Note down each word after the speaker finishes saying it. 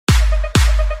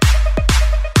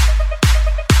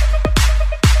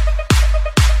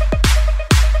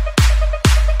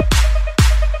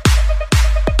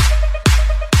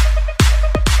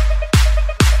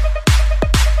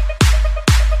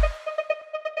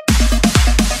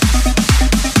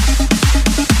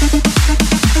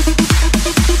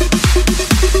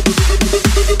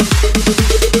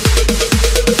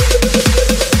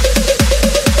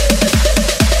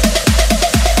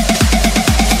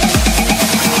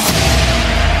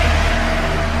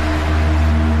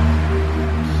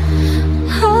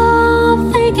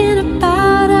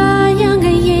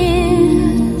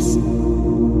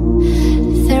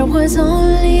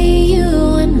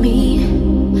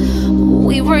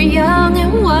young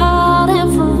and wild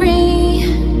and free.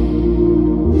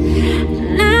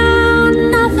 Now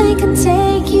nothing can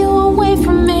take you away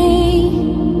from me.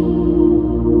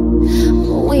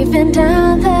 We've been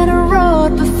down that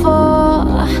road before,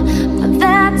 but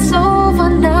that's over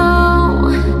now.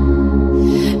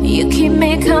 You keep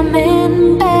me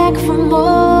coming back for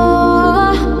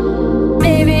more.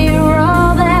 Baby, you're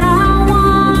all that I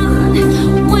want.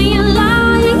 When you're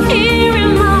lying here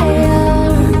in my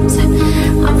arms,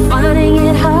 I'm finding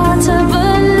it hard to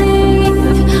believe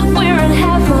we're in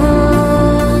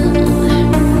heaven.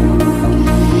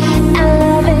 And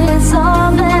love is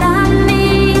all that I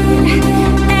need,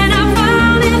 and I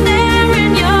found it there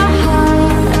in your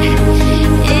heart.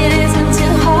 It isn't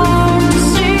too hard to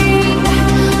see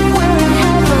we're in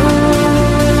heaven.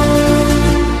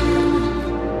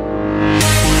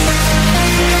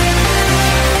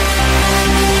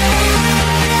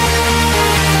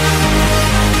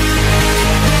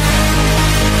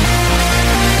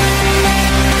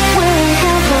 We're in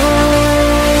heaven.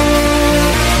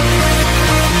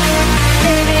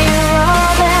 Baby, you're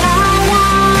all that I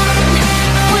want.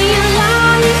 When you're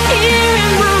lying here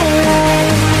in my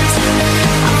arms,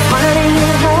 I'm finding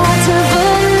it hard to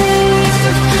believe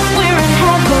we're in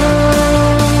heaven.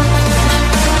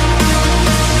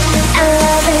 And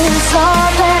love is all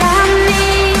that I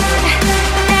need,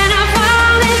 and I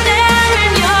found it there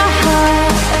in your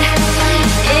heart.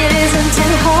 It isn't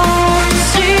too hard to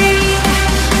see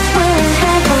we're in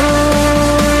heaven.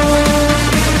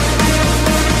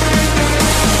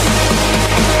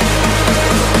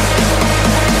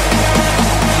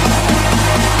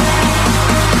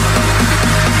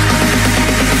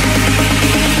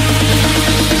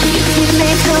 You keep me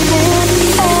coming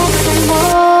back for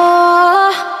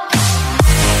more.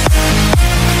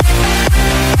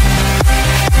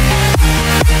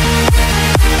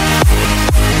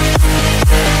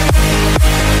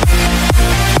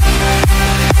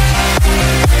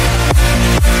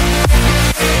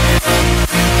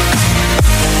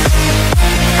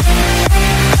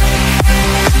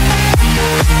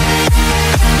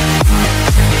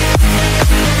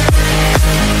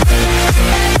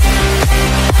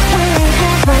 We're in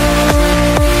heaven.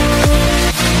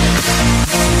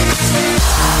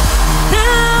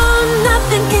 Now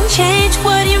nothing can change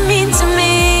what you mean to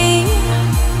me.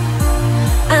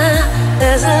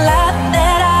 There's a lot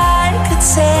that I could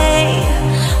say,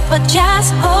 but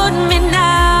just hold me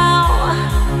now,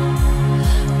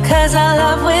 'cause our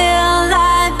love will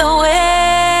light the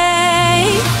way.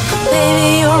 Baby,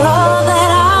 you're all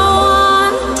that I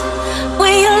want.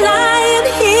 When you're lying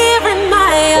here in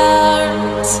my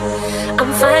arms,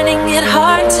 I'm finding it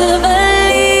hard to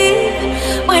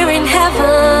believe we're in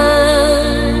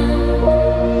heaven.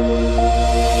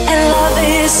 And love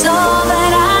is all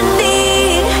that I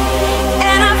need,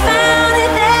 and I found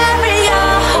it there in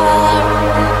your heart.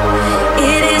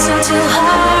 It isn't too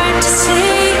hard to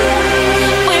see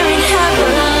we're in heaven.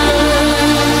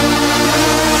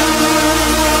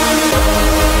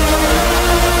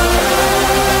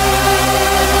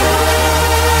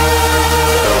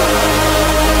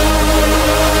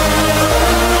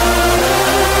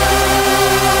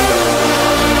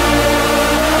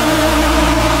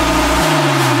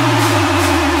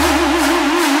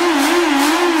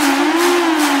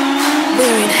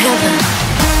 We're in heaven.